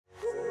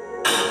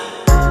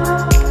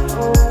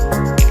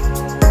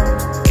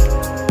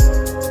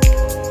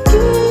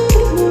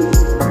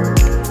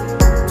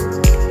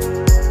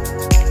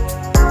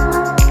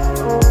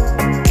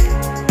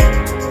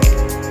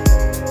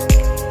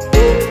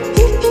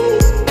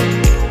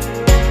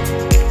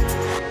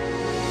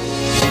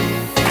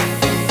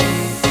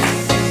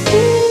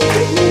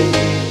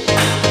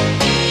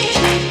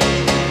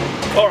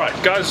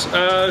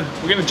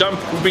we're going to jump.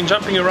 We've been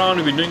jumping around.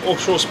 We've been doing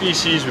offshore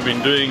species. We've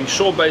been doing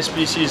shore-based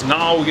species.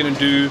 Now we're going to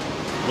do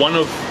one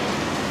of,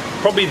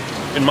 probably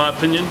in my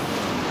opinion,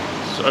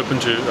 it's open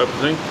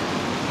thing,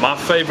 my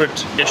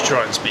favorite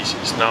estuarine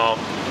species. Now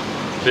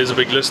there's a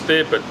big list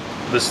there, but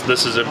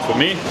this is it for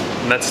me,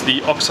 and that's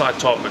the Oxeye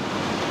tarpon.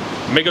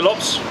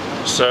 Megalops,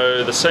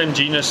 so the same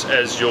genus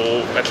as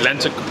your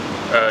Atlantic,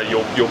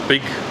 your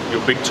big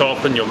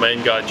tarpon, your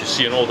main guide you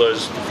see in all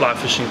those fly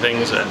fishing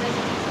things and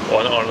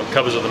on the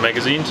covers of the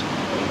magazines.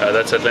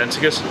 That's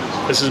Atlanticus.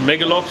 This is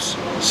Megalops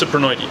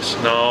cyprinoides.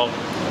 Now,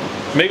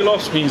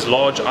 Megalops means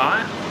large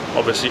eye.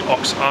 Obviously,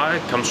 Oxeye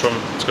comes from,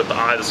 it's got the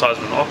eye the size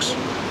of an ox.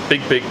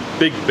 Big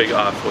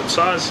eye for its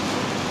size.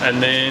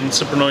 And then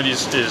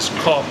cyprinoides is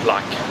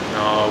carp-like.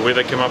 Now, where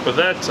they came up with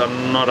that,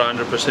 I'm not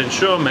 100%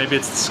 sure. Maybe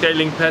it's the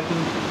scaling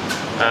pattern.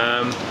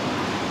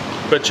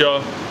 But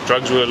yeah,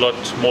 drugs were a lot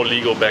more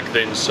legal back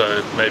then,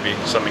 so maybe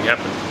something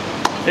happened.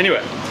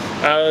 Anyway,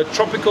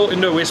 tropical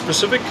Indo-West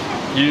Pacific,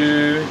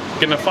 you're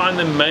gonna find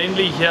them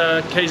mainly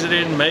here,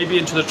 KZN, maybe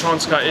into the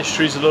Transkei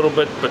estuaries a little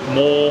bit, but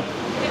more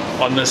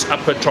on this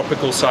upper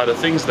tropical side of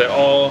things. They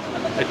are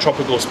a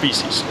tropical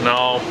species.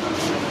 Now,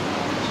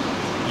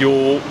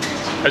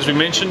 as we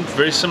mentioned,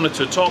 very similar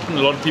to a tarpon.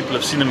 A lot of people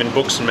have seen them in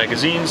books and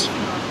magazines.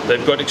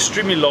 They've got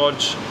extremely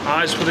large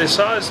eyes for their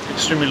size,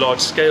 extremely large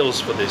scales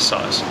for their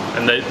size,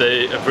 and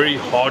they are very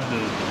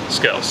hardened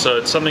scales. So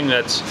it's something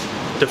that's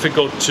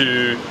difficult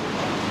to.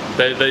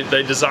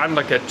 They design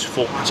like that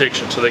for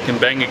protection, so they can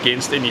bang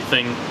against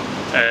anything,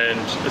 and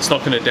it's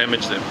not going to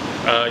damage them.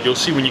 You'll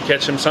see when you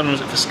catch them.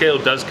 Sometimes if a scale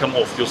does come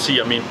off, you'll see.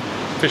 I mean,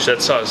 fish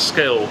that size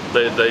scale,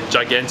 they're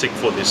gigantic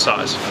for their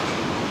size.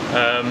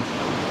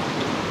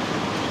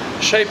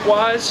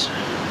 Shape-wise,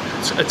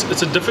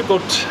 it's a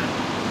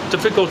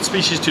difficult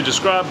species to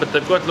describe, but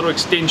they've got little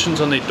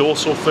extensions on their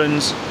dorsal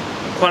fins,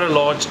 quite a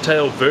large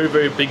tail,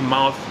 very big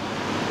mouth.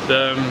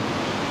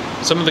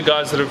 Some of the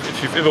guys that have,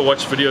 if you've ever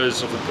watched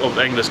videos of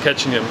anglers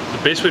catching them,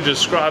 the best way to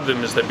describe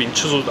them is they've been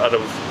chiseled out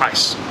of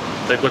ice.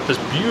 They've got this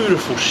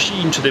beautiful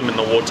sheen to them in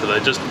the water.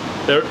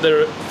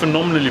 They're a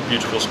phenomenally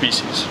beautiful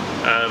species.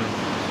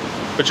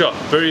 But yeah,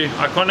 very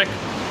iconic.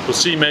 We'll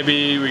see,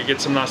 maybe we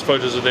get some nice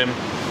photos of them.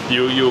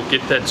 You'll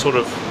get that sort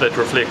of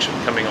reflection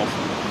coming off.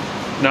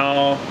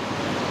 Now,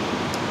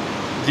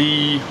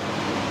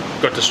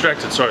 got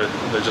distracted. Sorry,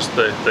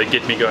 they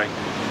get me going.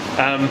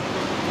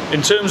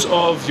 In terms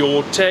of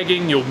your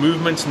tagging, your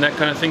movements and that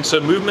kind of thing, so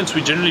movements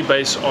we generally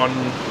base on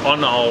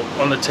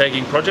the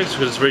tagging projects,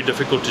 because it's very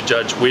difficult to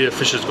judge where a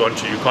fish has gone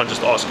to. You can't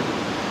just ask them.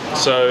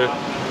 So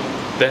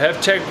they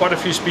have tagged quite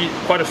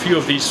a few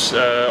of these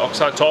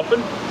Oxeye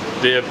tarpon.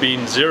 There have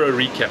been 0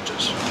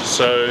 recaptures.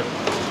 So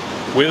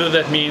whether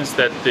that means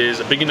that there's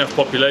a big enough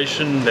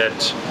population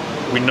that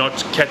we're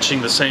not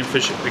catching the same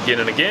fish again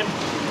and again,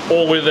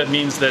 or whether that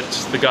means that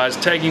the guys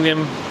tagging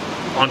them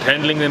aren't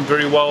handling them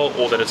very well,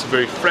 or that it's a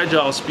very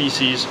fragile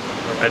species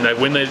and that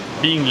when they're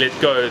being let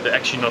go they're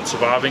actually not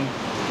surviving.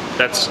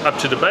 That's up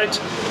to debate.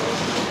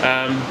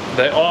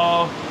 They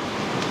are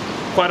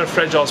quite a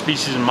fragile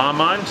species in my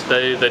mind.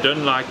 They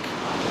don't like,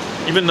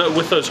 even though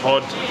with those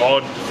hard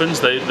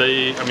fins,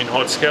 I mean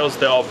hard scales,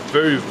 they are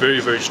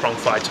very strong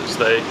fighters.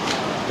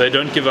 They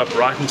don't give up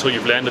right until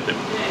you've landed them.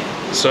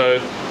 So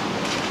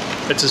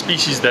it's a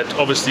species that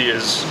obviously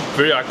is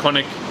very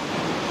iconic,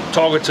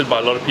 targeted by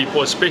a lot of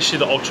people, especially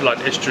the ultralight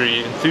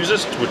estuary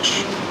enthusiast,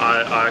 which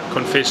I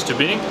confess to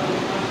being,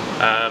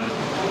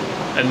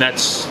 and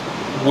that's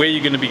where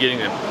you're going to be getting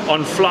them.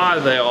 On fly,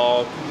 they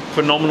are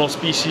phenomenal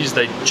species.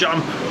 They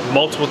jump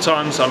multiple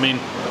times. I mean,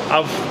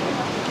 I've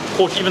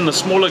caught even the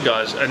smaller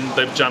guys and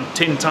they've jumped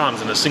 10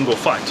 times in a single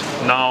fight.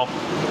 Now,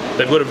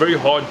 they've got a very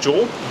hard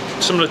jaw,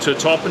 similar to a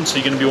tarpon, so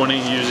you're going to be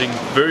wanting using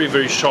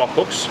very sharp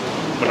hooks.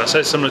 When I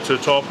say similar to a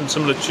tarpon,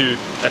 similar to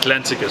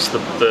Atlanticus,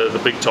 the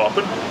big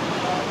tarpon.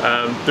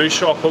 Very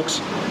sharp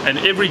hooks, and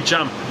every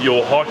jump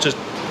your heart just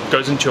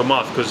goes into your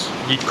mouth because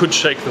he could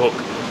shake the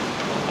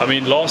hook. I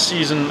mean, last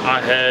season I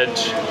had,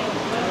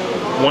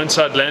 once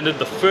I'd landed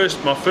my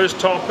first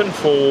tarpon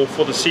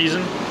for the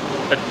season,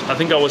 I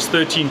think I was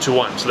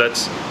 13-1, so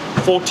that's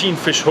 14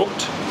 fish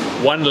hooked,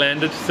 1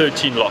 landed,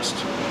 13 lost.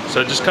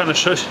 So it just kind of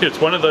shows you it's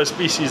one of those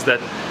species that,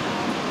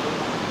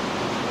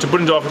 to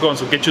put into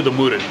Afrikaans, will get you the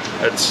moorin.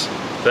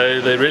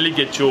 They really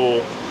get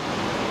your.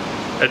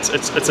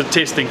 It's a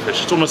testing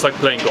fish. It's almost like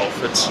playing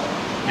golf.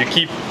 You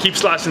keep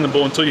slicing the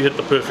ball until you hit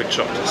the perfect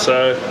shot.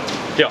 So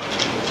yeah.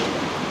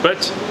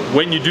 But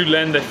when you do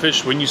land that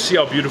fish, when you see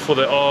how beautiful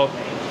they are,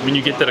 when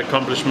you get that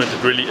accomplishment,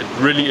 it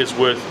really is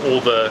worth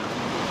all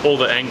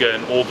the anger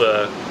and all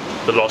the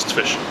lost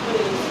fish.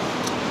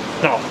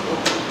 Now,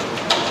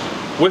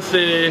 with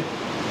their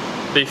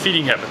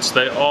feeding habits,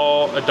 they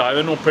are a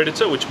diurnal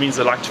predator, which means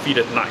they like to feed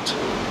at night.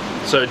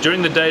 So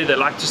during the day, they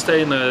like to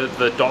stay in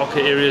the darker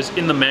areas,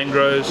 in the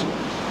mangroves,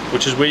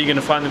 which is where you're going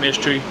to find them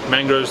estuary,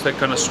 mangroves, that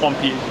kind of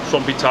swampy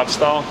type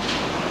style.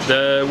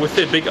 With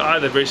their big eye,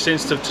 they're very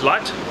sensitive to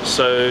light,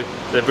 so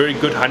they're very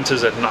good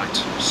hunters at night.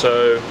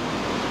 So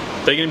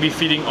they're going to be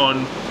feeding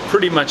on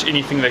pretty much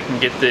anything they can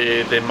get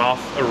their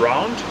mouth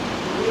around.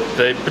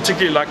 They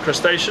particularly like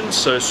crustaceans,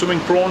 so swimming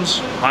prawns,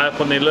 high up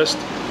on their list.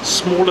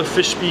 Smaller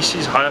fish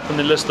species, high up on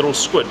their list, they're all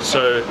squid.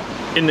 So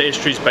in the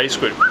estuaries, bay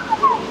squid,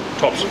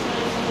 tops.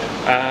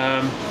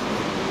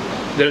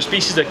 There are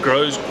species that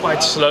grows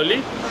quite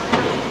slowly.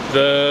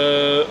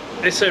 The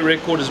SA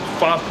record is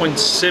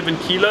 5.7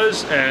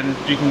 kilos, and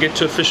you can get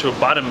to a fish of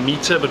about 1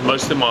 meter, but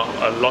most of them are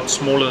a lot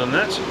smaller than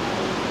that.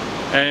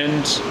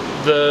 And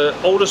the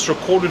oldest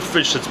recorded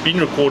fish that's been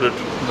recorded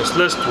on this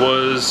list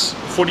was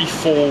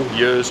 44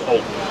 years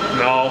old.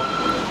 Now,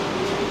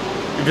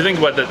 if you think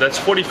about that, that's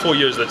 44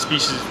 years that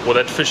species, or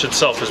that fish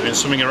itself, has been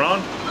swimming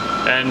around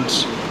and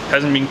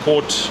hasn't been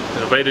caught,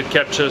 evaded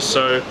capture.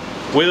 So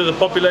whether the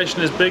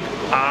population is big,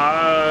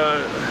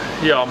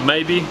 yeah,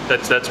 maybe.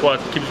 That's why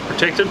it keeps it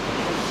protected.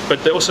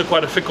 But they're also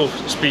quite a fickle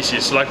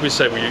species. Like we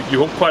say,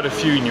 you hook quite a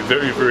few and you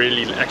very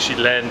rarely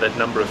actually land that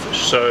number of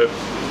fish. So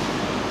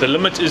the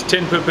limit is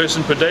 10 per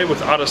person per day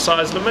without a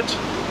size limit,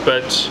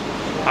 but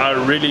I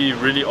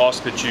really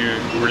ask that you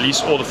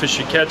release all the fish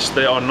you catch.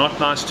 They are not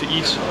nice to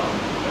eat.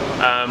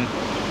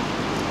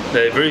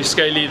 They're very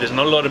scaly, there's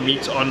not a lot of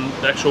meat on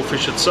the actual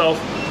fish itself,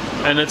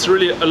 and it's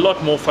really a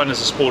lot more fun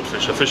as a sport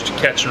fish, a fish to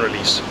catch and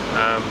release.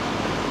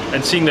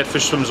 And seeing that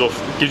fish swims off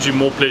gives you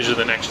more pleasure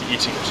than actually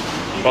eating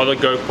it. Rather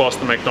go past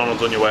the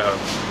McDonald's on your way home.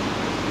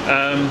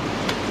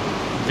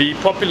 The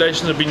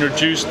populations have been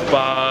reduced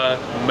by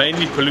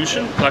mainly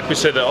pollution. Like we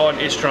said, they are an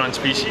estuarine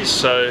species,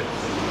 so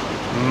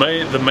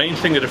the main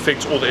thing that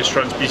affects all the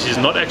estuarine species is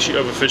not actually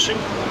overfishing,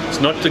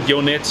 it's not the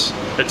gill nets,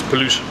 it's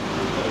pollution.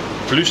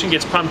 Pollution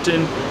gets pumped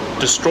in,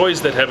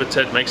 destroys that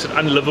habitat, makes it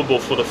unlivable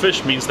for the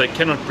fish, means they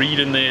cannot breed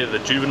in there, the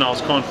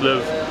juveniles can't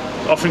live,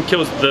 often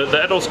kills,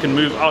 the adults can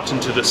move out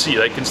into the sea,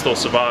 they can still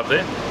survive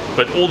there,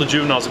 but all the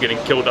juveniles are getting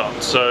killed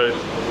out. So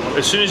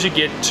as soon as you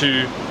get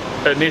to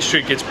an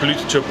estuary gets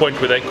polluted to a point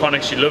where they can't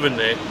actually live in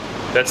there,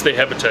 that's their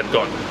habitat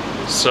gone.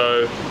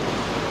 So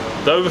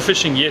the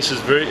overfishing, yes,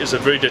 is a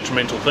very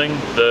detrimental thing.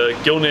 The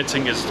gill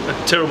netting is a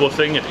terrible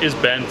thing. It is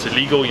banned, it's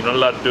illegal, you're not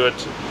allowed to do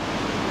it.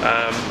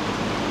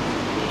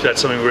 That's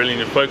something we really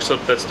need to focus on,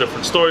 that's a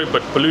different story.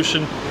 But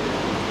pollution,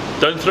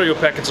 don't throw your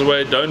packets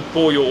away, don't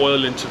pour your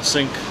oil into the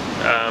sink.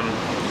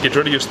 Get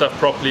rid of your stuff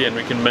properly, and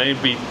we can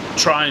maybe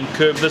try and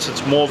curb this.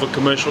 It's more of a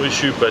commercial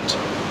issue, but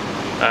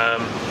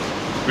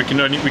we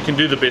can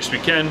do the best we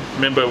can.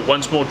 Remember,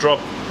 one small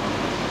drop,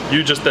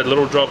 you just that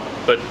little drop,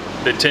 but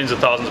there are tens of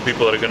thousands of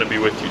people that are going to be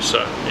with you. So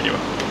anyway,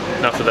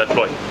 enough of that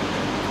play.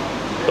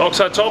 The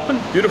Oxeye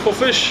tarpon, beautiful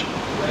fish,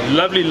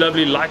 lovely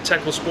light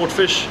tackle sport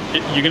fish.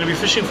 You're going to be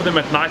fishing for them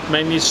at night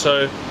mainly,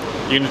 so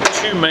you're going to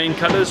have two main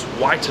colors,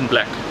 white and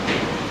black.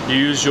 You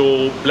use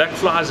your black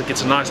flies, it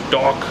gets a nice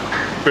dark,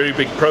 very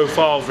big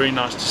profile, very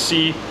nice to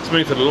see. Something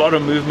with a lot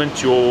of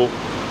movement. Your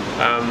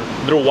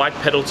little white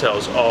paddle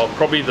tails are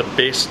probably the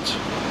best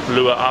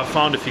lure I've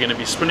found if you're going to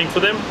be spinning for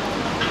them.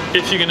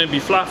 If you're going to be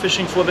fly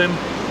fishing for them,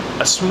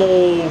 a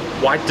small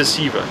white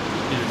deceiver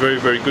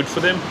is very good for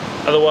them.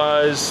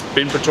 Otherwise,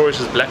 Ben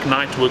Pretorius' Black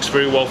Knight works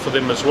very well for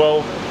them as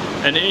well.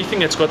 And anything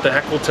that's got the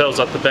hackle tails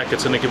at the back,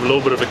 it's going to give a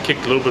little bit of a kick,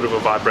 a little bit of a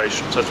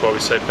vibration. So that's why we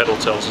say paddle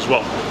tails as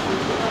well.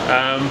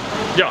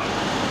 Yeah,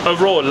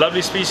 overall a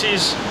lovely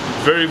species,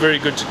 very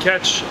good to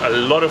catch, a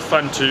lot of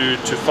fun to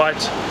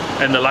fight,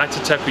 and the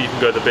lighter tackle you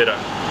can go the better.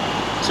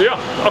 So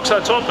yeah, Oxeye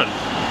tarpon,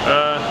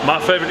 my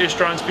favorite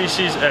estuarine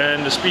species,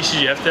 and the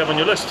species you have to have on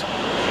your list.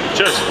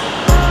 Cheers.